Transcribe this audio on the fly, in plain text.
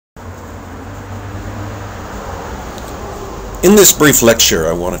In this brief lecture,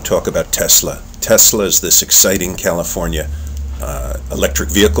 I want to talk about Tesla. Tesla is this exciting California electric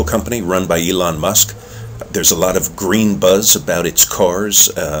vehicle company run by Elon Musk. There's a lot of green buzz about its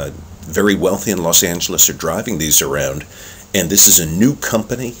cars. Very wealthy in Los Angeles are driving these around. And this is a new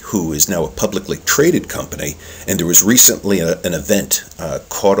company who is now a publicly traded company. And there was recently an event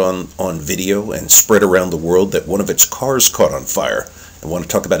caught on video and spread around the world that one of its cars caught on fire. I want to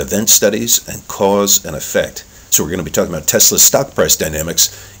talk about event studies and cause and effect. So we're going to be talking about Tesla's stock price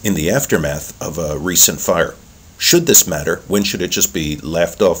dynamics in the aftermath of a recent fire. Should this matter? When should it just be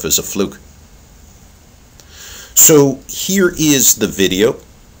laughed off as a fluke? So here is the video.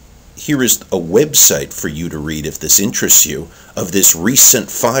 Here is a website for you to read if this interests you of this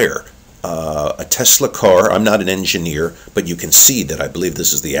recent fire. A Tesla car. I'm not an engineer, but you can see that I believe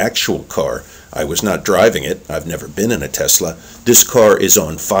this is the actual car. I was not driving it. I've never been in a Tesla. This car is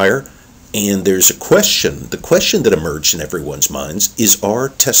on fire. And there's a question. The question that emerged in everyone's minds is, are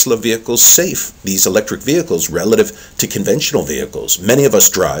Tesla vehicles safe? These electric vehicles relative to conventional vehicles. Many of us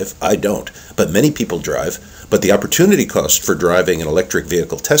drive. I don't, but many people drive. But the opportunity cost for driving an electric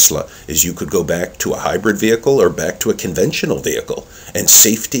vehicle Tesla is you could go back to a hybrid vehicle or back to a conventional vehicle. And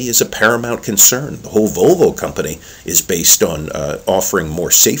safety is a paramount concern. The whole Volvo company is based on offering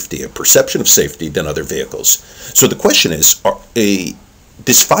more safety, a perception of safety than other vehicles. So the question is,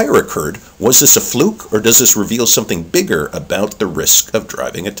 this fire occurred. Was this a fluke, or does this reveal something bigger about the risk of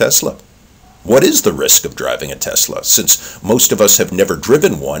driving a Tesla? What is the risk of driving a Tesla? Since most of us have never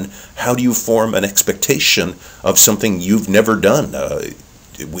driven one, how do you form an expectation of something you've never done? How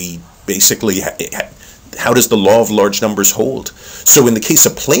does the law of large numbers hold? So in the case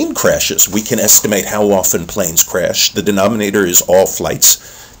of plane crashes, we can estimate how often planes crash. The denominator is all flights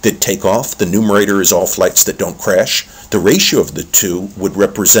that take off. The numerator is all flights that don't crash. The ratio of the two would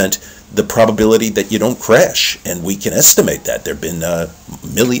represent the probability that you don't crash, and we can estimate that. There have been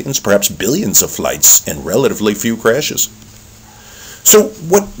millions, perhaps billions of flights and relatively few crashes. So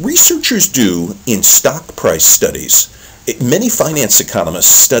what researchers do in stock price studies, many finance economists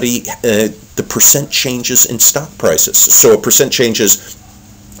study the percent changes in stock prices. So a percent changes.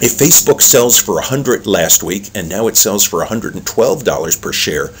 If Facebook sells for $100 last week and now it sells for $112 per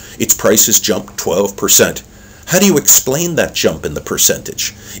share, its price has jumped 12%. How do you explain that jump in the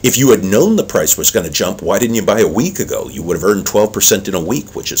percentage? If you had known the price was going to jump, why didn't you buy a week ago? You would have earned 12% in a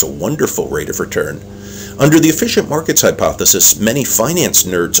week, which is a wonderful rate of return. Under the efficient markets hypothesis, many finance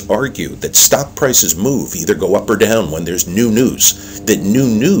nerds argue that stock prices move, either go up or down when there's new news. That new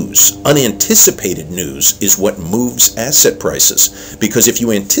news, unanticipated news, is what moves asset prices. Because if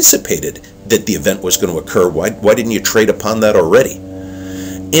you anticipated that the event was going to occur, why didn't you trade upon that already?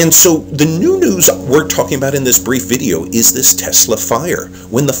 And so the new news we're talking about in this brief video is this Tesla fire.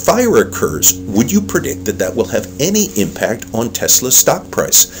 When the fire occurs, would you predict that that will have any impact on Tesla's stock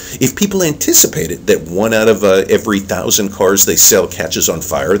price? If people anticipated that 1 out of every 1,000 cars they sell catches on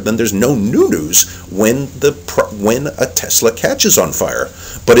fire, then there's no new news when a Tesla catches on fire.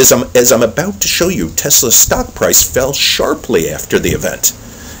 But as I'm about to show you, Tesla's stock price fell sharply after the event.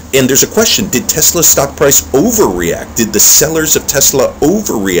 And there's a question, did Tesla's stock price overreact? Did the sellers of Tesla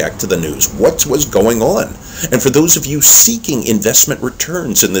overreact to the news? What was going on? And for those of you seeking investment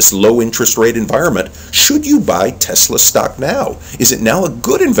returns in this low interest rate environment, should you buy Tesla stock now? Is it now a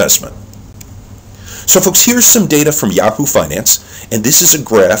good investment? So folks, here's some data from Yahoo Finance, and this is a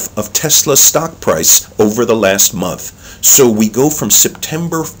graph of Tesla's stock price over the last month. So we go from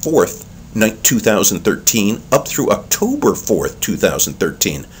September 4th, 2013 up through October 4th,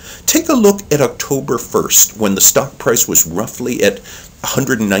 2013. Take a look at October 1st when the stock price was roughly at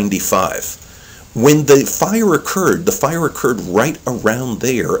 195. When the fire occurred right around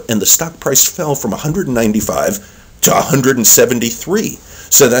there, and the stock price fell from 195 to 173.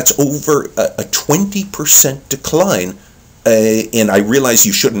 So that's over a 20% decline. And I realize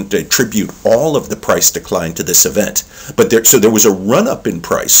you shouldn't attribute all of the price decline to this event, but there was a run-up in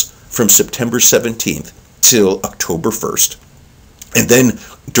price from September 17th till October 1st. And then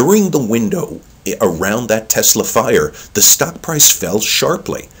during the window around that Tesla fire, the stock price fell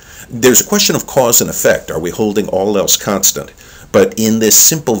sharply. There's a question of cause and effect. Are we holding all else constant? But in this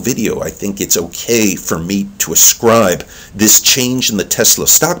simple video, I think it's okay for me to ascribe this change in the Tesla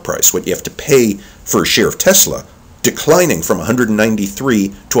stock price, what you have to pay for a share of Tesla, declining from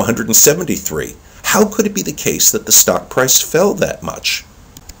 193 to 173. How could it be the case that the stock price fell that much?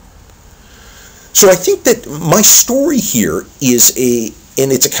 So I think that my story here is and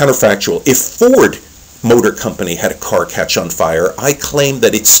it's a counterfactual. If Ford Motor Company had a car catch on fire, I claim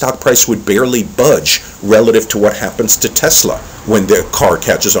that its stock price would barely budge relative to what happens to Tesla when their car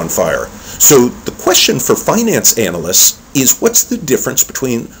catches on fire. So the question for finance analysts is, what's the difference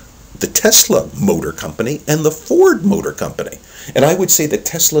between the Tesla Motor Company and the Ford Motor Company? And I would say that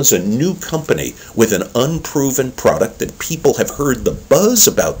Tesla's a new company with an unproven product, that people have heard the buzz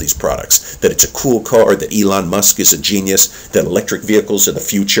about these products, that it's a cool car, that Elon Musk is a genius, that electric vehicles are the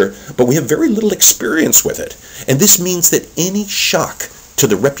future, but we have very little experience with it. And this means that any shock to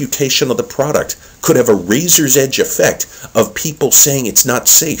the reputation of the product could have a razor's edge effect of people saying it's not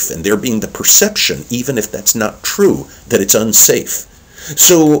safe, and there being the perception, even if that's not true, that it's unsafe.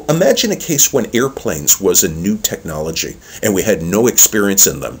 So imagine a case when airplanes was a new technology and we had no experience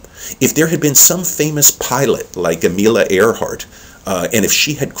in them. If there had been some famous pilot like Amelia Earhart, and if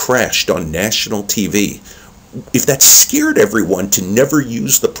she had crashed on national TV, if that scared everyone to never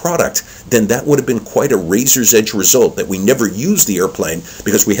use the product, then that would have been quite a razor's edge result, that we never used the airplane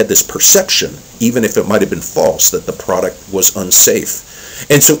because we had this perception, even if it might have been false, that the product was unsafe.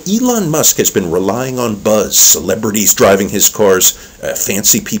 And so Elon Musk has been relying on buzz, celebrities driving his cars,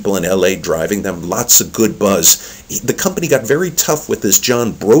 fancy people in LA driving them, lots of good buzz. The company got very tough with this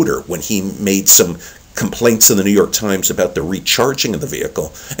John Broder when he made some complaints in the New York Times about the recharging of the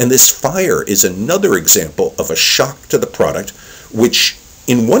vehicle. And this fire is another example of a shock to the product, which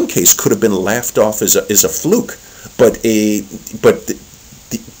in one case could have been laughed off as a fluke. But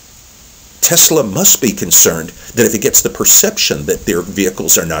Tesla must be concerned that if it gets the perception that their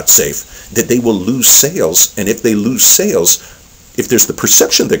vehicles are not safe, that they will lose sales. And if they lose sales, if there's the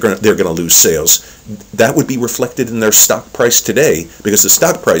perception they're going to lose sales, that would be reflected in their stock price today, because the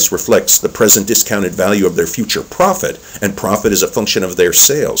stock price reflects the present discounted value of their future profit, and profit is a function of their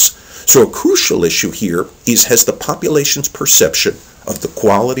sales. So a crucial issue here is, has the population's perception of the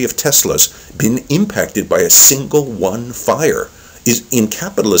quality of Teslas been impacted by a single one fire? In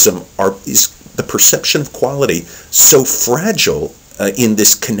capitalism, is the perception of quality so fragile in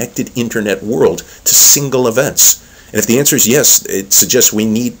this connected internet world to single events? And if the answer is yes, it suggests we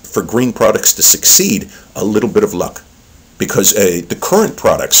need, for green products to succeed, a little bit of luck. Because the current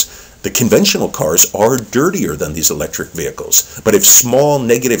products, the conventional cars, are dirtier than these electric vehicles. But if small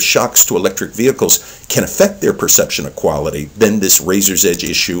negative shocks to electric vehicles can affect their perception of quality, then this razor's edge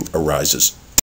issue arises.